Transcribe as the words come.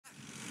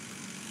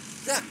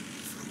Zack,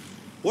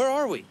 where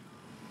are we?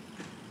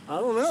 I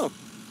don't know.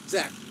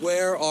 Zack,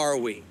 where are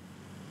we?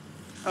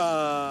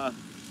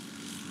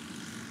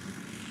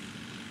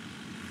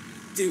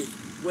 Dude,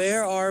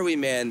 where are we,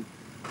 man?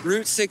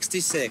 Route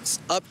 66,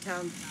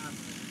 Uptown Tavern,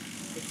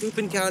 the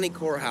Coopin County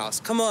Courthouse.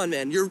 Come on,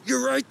 man. You're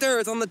right there.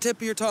 It's on the tip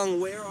of your tongue.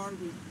 Where are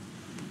we?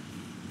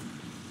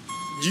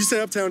 Did you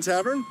say Uptown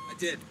Tavern? I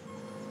did.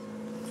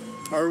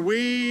 Are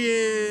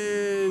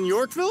we in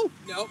Yorkville?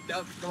 No.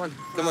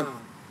 Come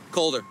on.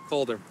 Colder.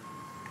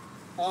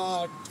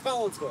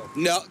 Collinsville.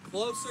 No,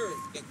 closer.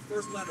 Get the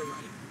first letter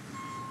right.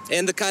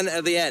 And the kind of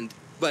at the end,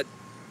 but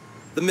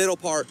the middle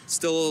part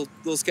still a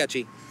little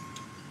sketchy.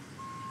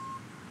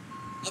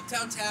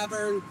 Uptown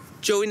Tavern,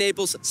 Joey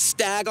Naples,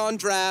 Stag on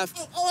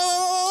Draft.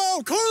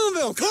 Oh,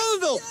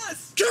 Carlinville!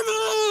 Yes! Come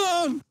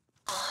on!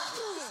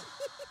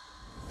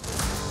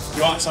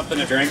 You want something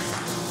to drink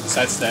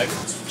besides Stag?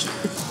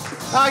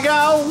 I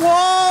got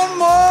one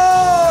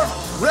more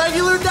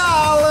regular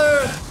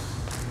dollar.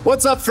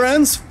 What's up,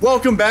 friends?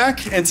 Welcome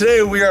back. And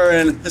today we are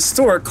in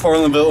historic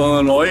Carlinville,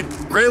 Illinois.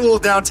 Great little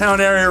downtown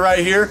area right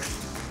here.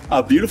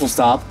 A beautiful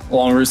stop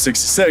along Route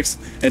 66.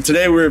 And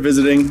today we're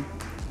visiting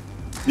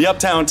the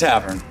Uptown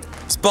Tavern.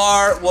 This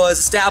bar was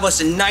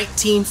established in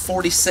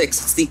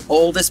 1946. It's the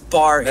oldest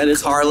bar in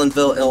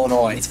Carlinville,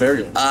 Illinois. It's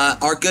very old.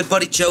 Our good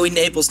buddy Joey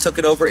Naples took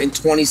it over in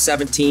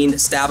 2017,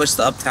 established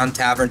the Uptown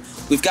Tavern.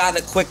 We've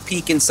gotten a quick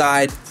peek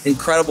inside.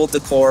 Incredible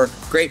decor,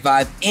 great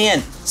vibe,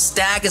 and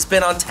Stag has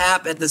been on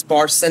tap at this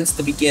bar since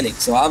the beginning,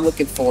 so I'm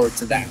looking forward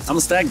to that. I'm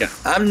a Stag guy.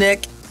 I'm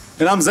Nick.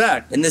 And I'm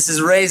Zach. And this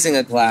is Raising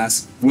a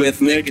Glass with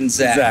Nick and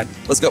Zach.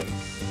 Let's go.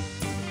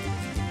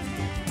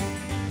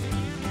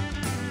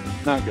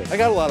 Not good. I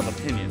got a lot of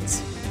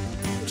opinions.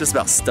 Just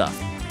about stuff.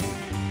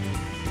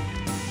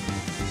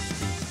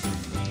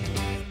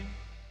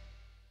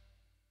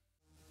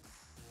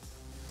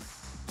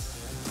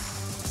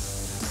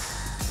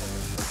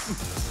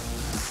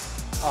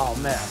 Oh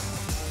man.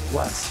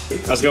 Wes.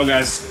 Let's go,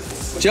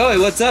 guys. Joey,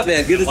 what's up,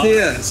 man? Good to see you.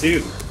 It's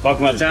you.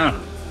 Welcome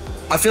uptown.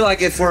 I feel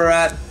like if we're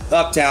at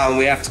Uptown,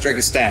 we have to drink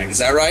a Stag. Is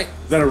that right?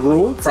 Is that a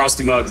rule?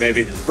 Frosty mug,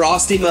 baby.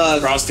 Frosty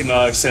mug. Frosty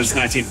mug since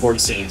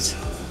 1946.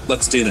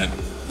 Let's do that.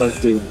 Let's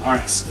do it. All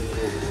right.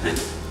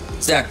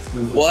 Zach,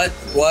 what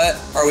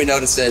are we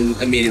noticing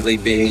immediately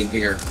being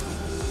here?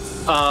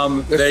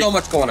 There's so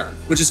much going on,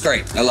 which is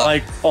great. I love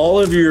like all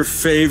of your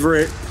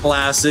favorite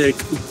classic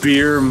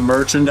beer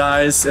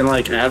merchandise and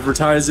like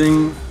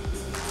advertising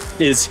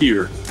is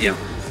here. Yeah.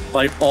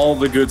 Like all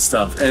the good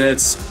stuff, and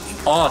it's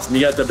awesome.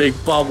 You got the big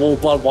bubble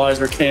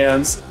Budweiser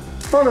cans.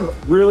 Front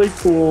of really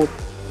cool,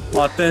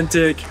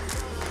 authentic,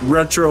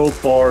 retro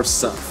bar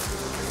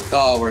stuff.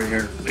 Oh, we're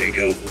here. There you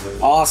go.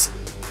 Awesome.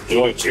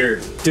 Enjoy.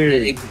 Cheers.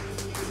 Dude,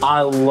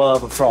 I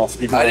love a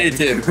frosty mug. I did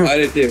too.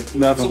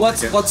 Nothing.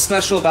 So what's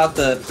special about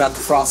the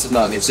frosted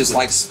mug? It's just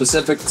like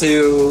specific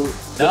to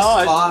this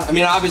spot? I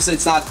mean, obviously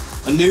it's not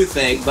a new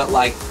thing, but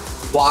like,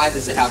 why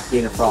does it have to be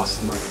in a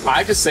frosted mug?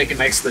 I just think it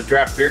makes the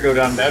draft beer go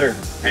down better,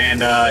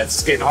 and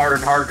it's getting harder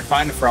and harder to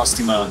find the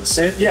frosty mugs.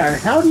 Yeah,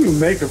 and how do you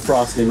make a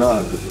frosty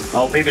mug?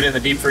 I'll leave it in the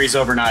deep freeze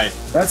overnight.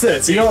 That's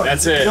it. You don't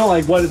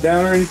like wet it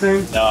down or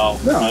anything? No.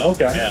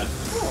 Okay. Yeah.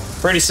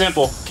 Pretty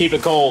simple. Keep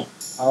it cold.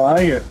 I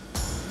like it.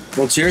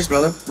 Well, cheers,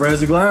 brother.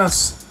 Raise a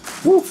glass.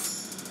 Woo.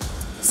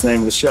 That's the name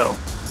of the show.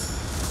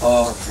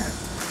 Oh, okay.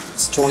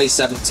 It's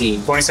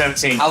 2017.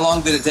 2017. How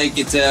long did it take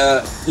you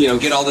to,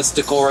 get all this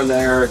decor in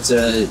there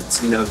to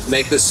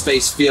make this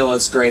space feel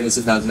as great as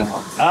it does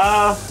now?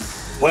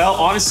 Well,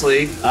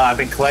 honestly, I've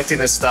been collecting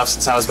this stuff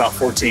since I was about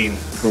 14.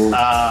 Cool.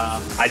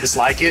 I just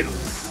like it.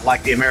 I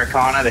like the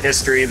Americana, the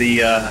history,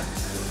 it's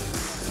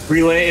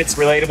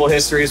relatable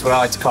history is what I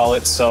like to call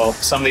it. So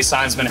some of these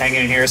signs have been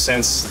hanging in here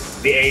since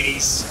the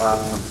 80s.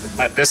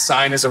 This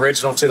sign is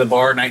original to the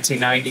bar,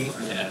 1990.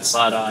 Yes.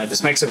 But it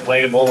just makes it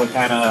relatable and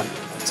kind of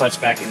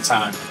touch back in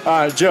time.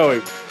 All right,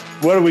 Joey,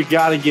 what do we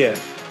got to get?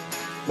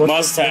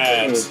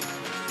 Must-haves.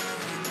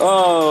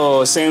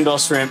 Oh, Sandbell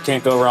shrimp,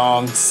 can't go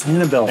wrong.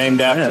 Sandbell.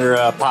 Named after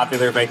a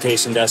popular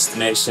vacation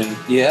destination.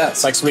 Yeah.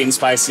 It's like sweet and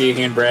spicy,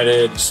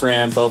 hand-breaded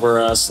shrimp over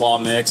a slaw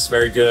mix.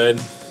 Very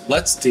good.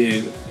 Let's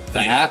do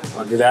that.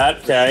 I'll do that.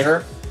 Okay.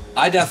 Sure.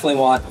 I definitely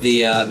want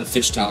the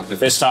fish taco. The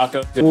fish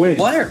taco. Wait.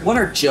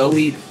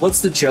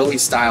 What's the Joey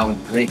style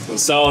drink?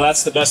 So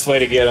that's the best way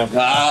to get them.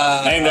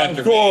 Named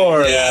after Of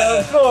course. me. Yeah.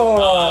 Of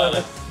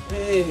course.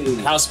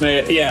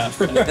 House-made, yeah.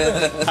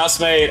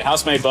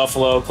 house-made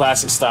buffalo,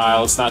 classic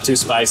style. It's not too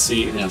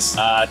spicy. Yes.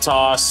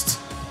 Tossed,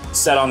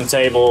 set on the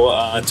table,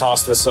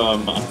 tossed with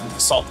some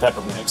salt and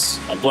pepper mix.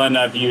 A blend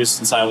I've used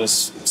since I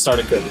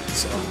started cooking.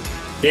 So,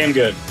 damn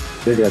good.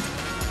 Very good.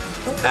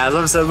 As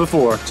I've said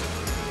before,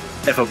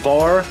 if a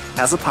bar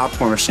has a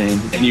popcorn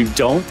machine and you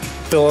don't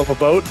fill up a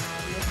boat,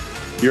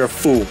 you're a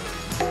fool.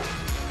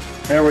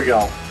 There we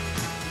go.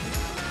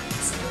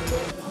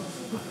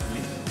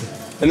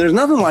 And there's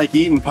nothing like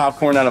eating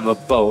popcorn out of a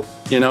boat.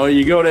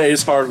 You go to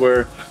Ace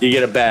Hardware, you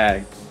get a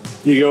bag.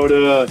 You go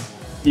to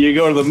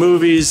the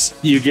movies,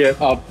 you get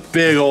a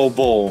big old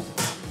bowl.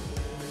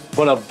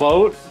 But a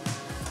boat,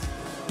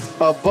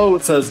 A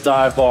boat says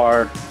dive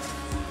bar.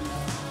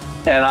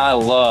 And I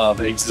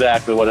love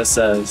exactly what it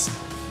says.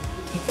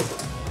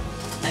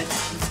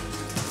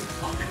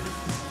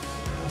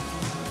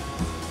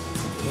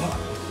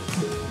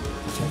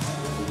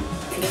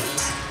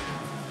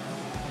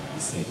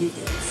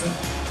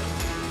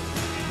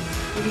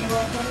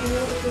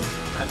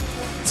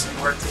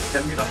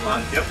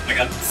 Yep, I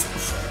got it.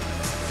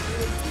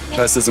 Try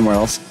to sit somewhere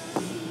else.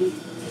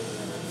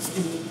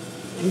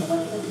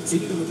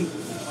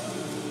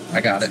 I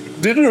got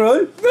it. Did it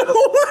really?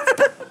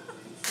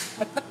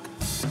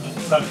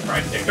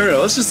 Right there. Here we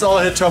go. Let's just all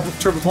hit triple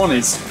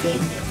 20s.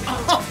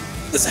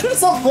 Is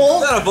It's a bull.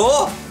 that a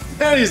bull?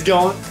 And he's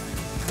going.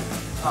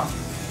 Not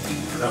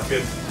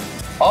good.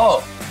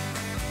 Oh.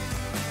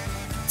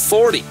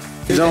 40.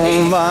 They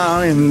don't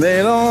buy and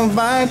they don't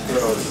buy.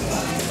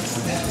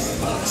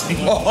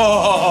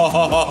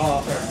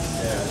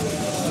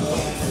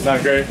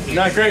 Not great.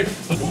 Not great.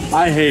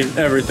 I hate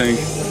everything.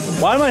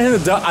 Why am I hitting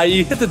the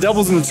you hit the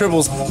doubles and the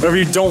triples whenever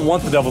you don't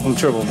want the doubles and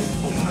triples?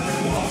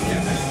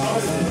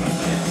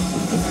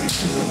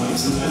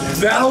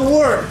 That'll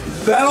work.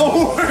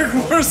 That'll work.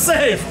 We're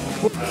safe.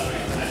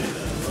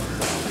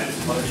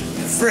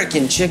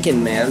 Frickin'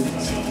 chicken, man.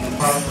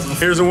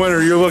 Here's a winner.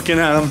 You're looking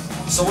at him.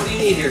 So what do you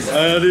need here,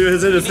 Zack? Dude,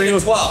 is it a You need single?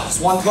 a 12. It's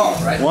 1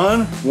 12, right?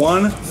 1,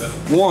 1,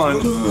 1,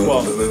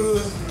 12.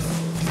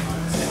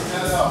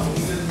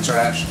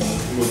 Trash.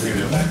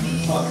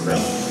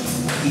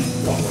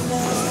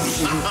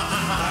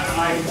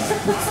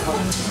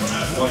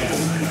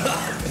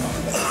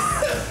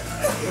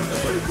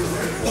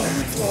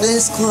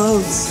 This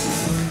close.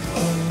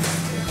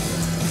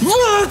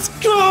 Let's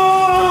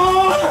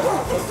go!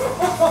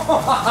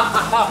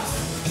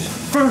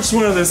 First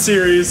one of the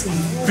series.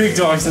 Big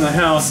dogs in the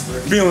house.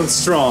 Feeling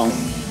strong.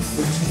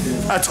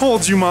 I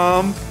told you,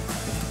 Mom.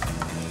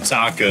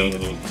 Taco.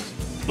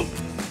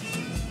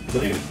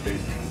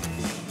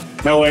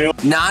 No way.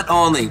 Not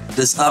only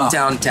does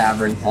Uptown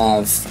Tavern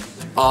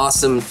have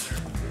awesome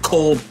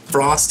cold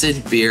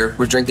frosted beer,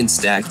 we're drinking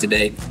Stag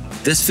today.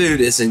 This food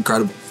is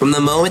incredible. From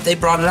the moment they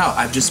brought it out,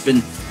 I've just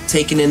been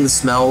taking in the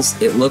smells.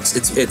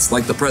 It's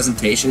like the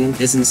presentation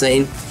is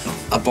insane.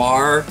 A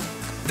bar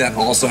that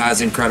also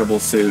has incredible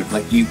food.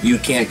 Like you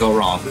can't go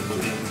wrong.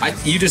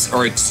 You just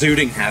are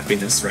exuding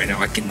happiness right now.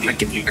 I can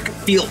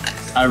feel that.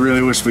 I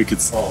really wish we could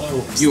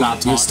You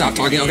stop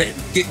talking. Okay,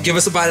 give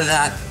us a bite of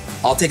that.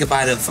 I'll take a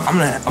bite of. I'm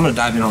gonna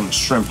dive in on the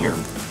shrimp here.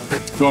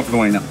 Going for the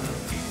wing now.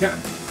 Yeah.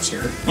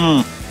 Sure.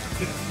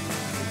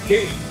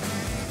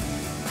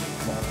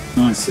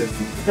 Nice.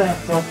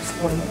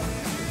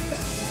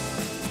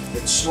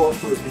 It's short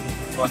food.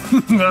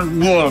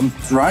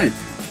 Right.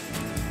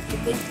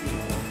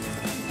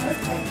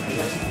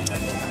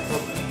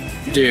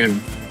 Dude,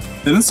 Isn't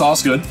the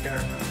sauce good?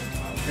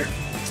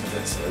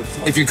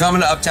 if you're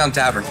coming to Uptown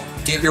Tavern,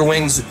 get your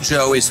wings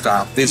Joey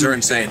style. These are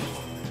insane.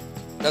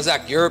 Now,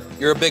 Zach, you're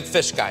a big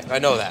fish guy. I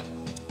know that.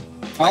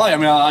 I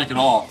like it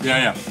all.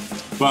 Yeah.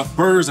 But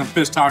burgers and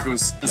fish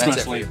tacos, That's it for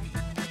especially. you.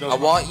 I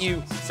want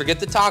you, forget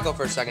the taco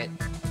for a second.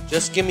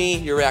 Just give me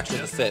your reaction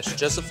to the fish.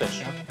 Just the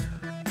fish.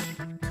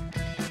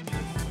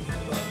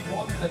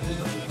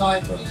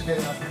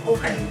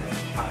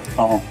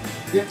 Oh,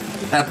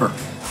 Pepper.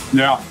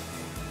 yeah.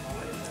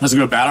 That's a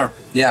good batter.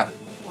 Yeah.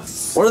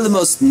 One of the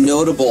most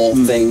notable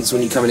things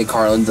when you come into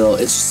Carlinville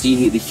is just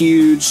the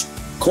huge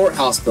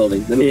courthouse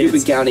building. The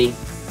Cuban County,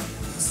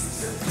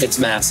 it's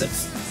massive.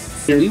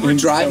 When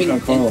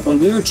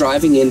we were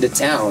driving into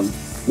town,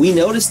 we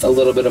noticed a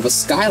little bit of a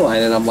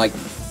skyline, and I'm like,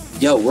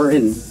 yo, we're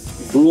in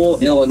rural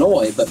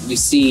Illinois, but you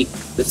see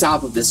the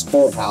top of this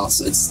courthouse.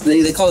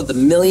 They call it the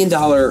 $1 million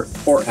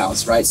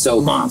courthouse, right?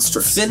 So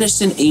monstrous.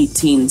 Finished in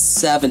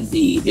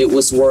 1870, it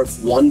was worth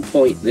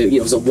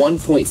it was a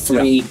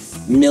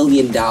 $1.3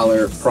 million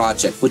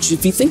project, which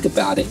if you think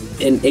about it,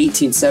 in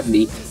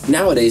 1870,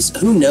 nowadays,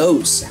 who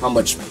knows how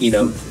much,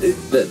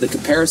 the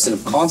comparison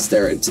of cost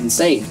there, it's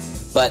insane.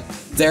 But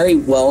very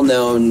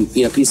well-known,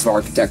 piece of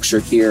architecture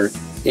here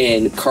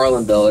in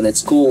Carlinville, and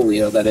it's cool,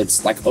 that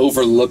it's like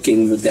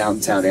overlooking the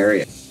downtown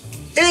area.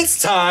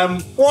 It's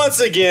time,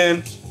 once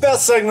again,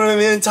 best segment in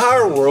the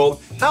entire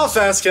world. How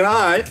fast can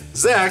I,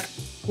 Zach,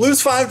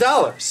 lose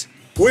 $5?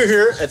 We're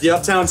here at the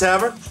Uptown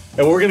Tavern,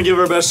 and we're gonna give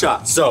it our best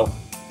shot. So,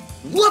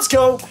 let's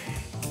go.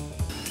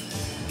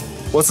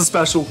 What's the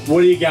special?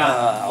 What do you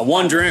got?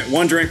 One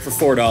drink for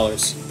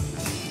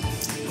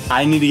 $4.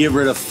 I need to get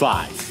rid of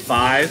 5.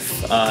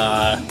 5.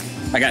 I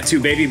got 2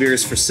 baby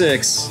beers for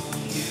 $6.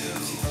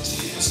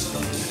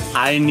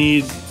 I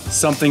need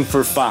something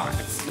for 5.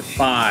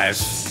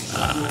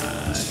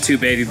 5. 2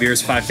 baby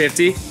beers,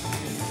 $5.50.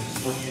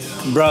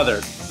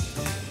 Brother,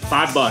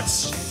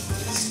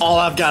 $5. all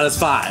I've got is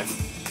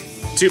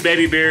 5. 2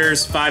 baby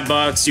beers,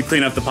 $5. You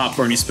clean up the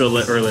popcorn you spilled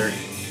it earlier.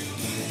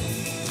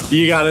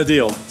 You got a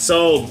deal.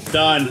 Sold.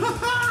 Done.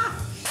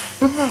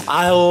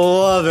 I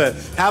love it.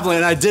 Happily,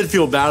 and I did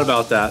feel bad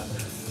about that.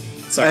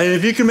 Sorry. And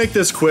if you can make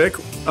this quick,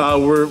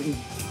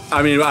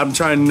 I'm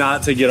trying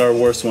not to get our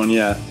worst one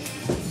yet.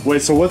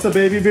 Wait, so what's a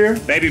baby beer?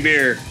 Baby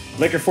beer,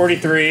 liquor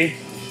 43,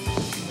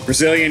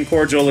 Brazilian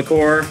cordial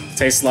liqueur.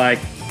 Tastes like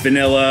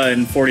vanilla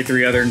and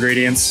 43 other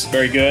ingredients.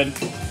 Very good.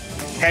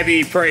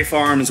 Heavy Prairie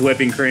Farms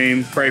whipping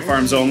cream. Prairie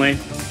Farms only.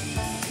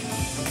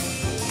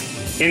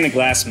 In the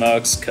glass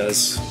mugs,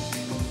 because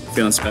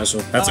feeling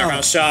special. That's our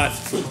house shot.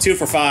 2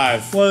 for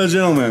 5. What a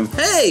gentleman.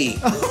 Hey!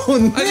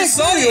 Oh, I just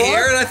saw you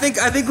here, and I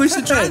think we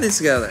should try this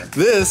together.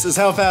 This is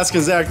how fast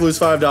can Zach lose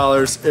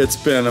 $5. It's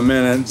been a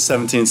minute,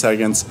 17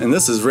 seconds, and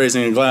this is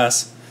raising a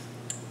glass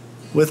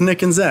with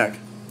Nick and Zach.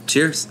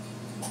 Cheers.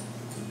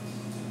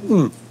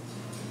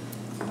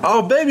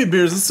 Oh, baby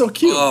beers, it's so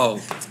cute. Oh.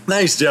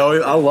 Thanks,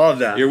 Joey. I love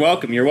that. You're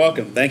welcome. You're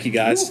welcome. Thank you,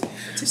 guys.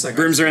 Like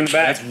Brooms are in the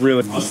back. That's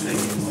really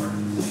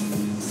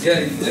Yeah,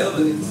 you nailed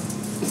it.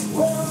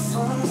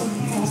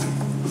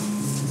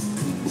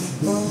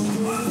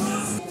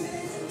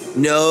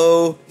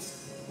 No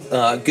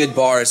good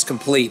bar is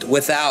complete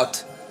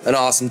without an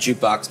awesome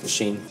jukebox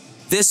machine.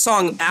 This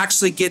song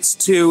actually gets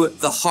to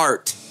the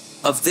heart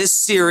of this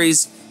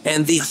series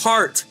and the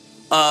heart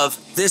of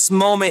this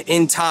moment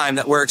in time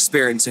that we're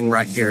experiencing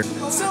right here.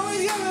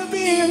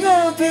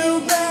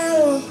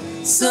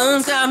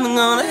 Sometime I'm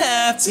gonna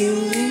have to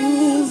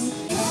lose.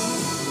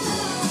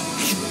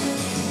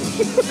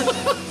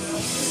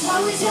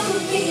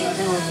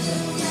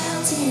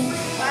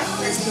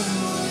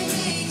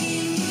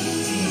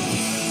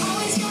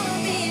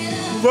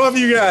 Love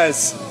you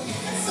guys.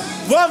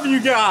 Love you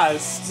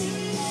guys.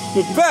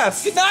 The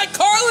best. Good night,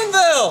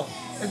 Carlinville.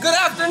 Or good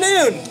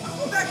afternoon.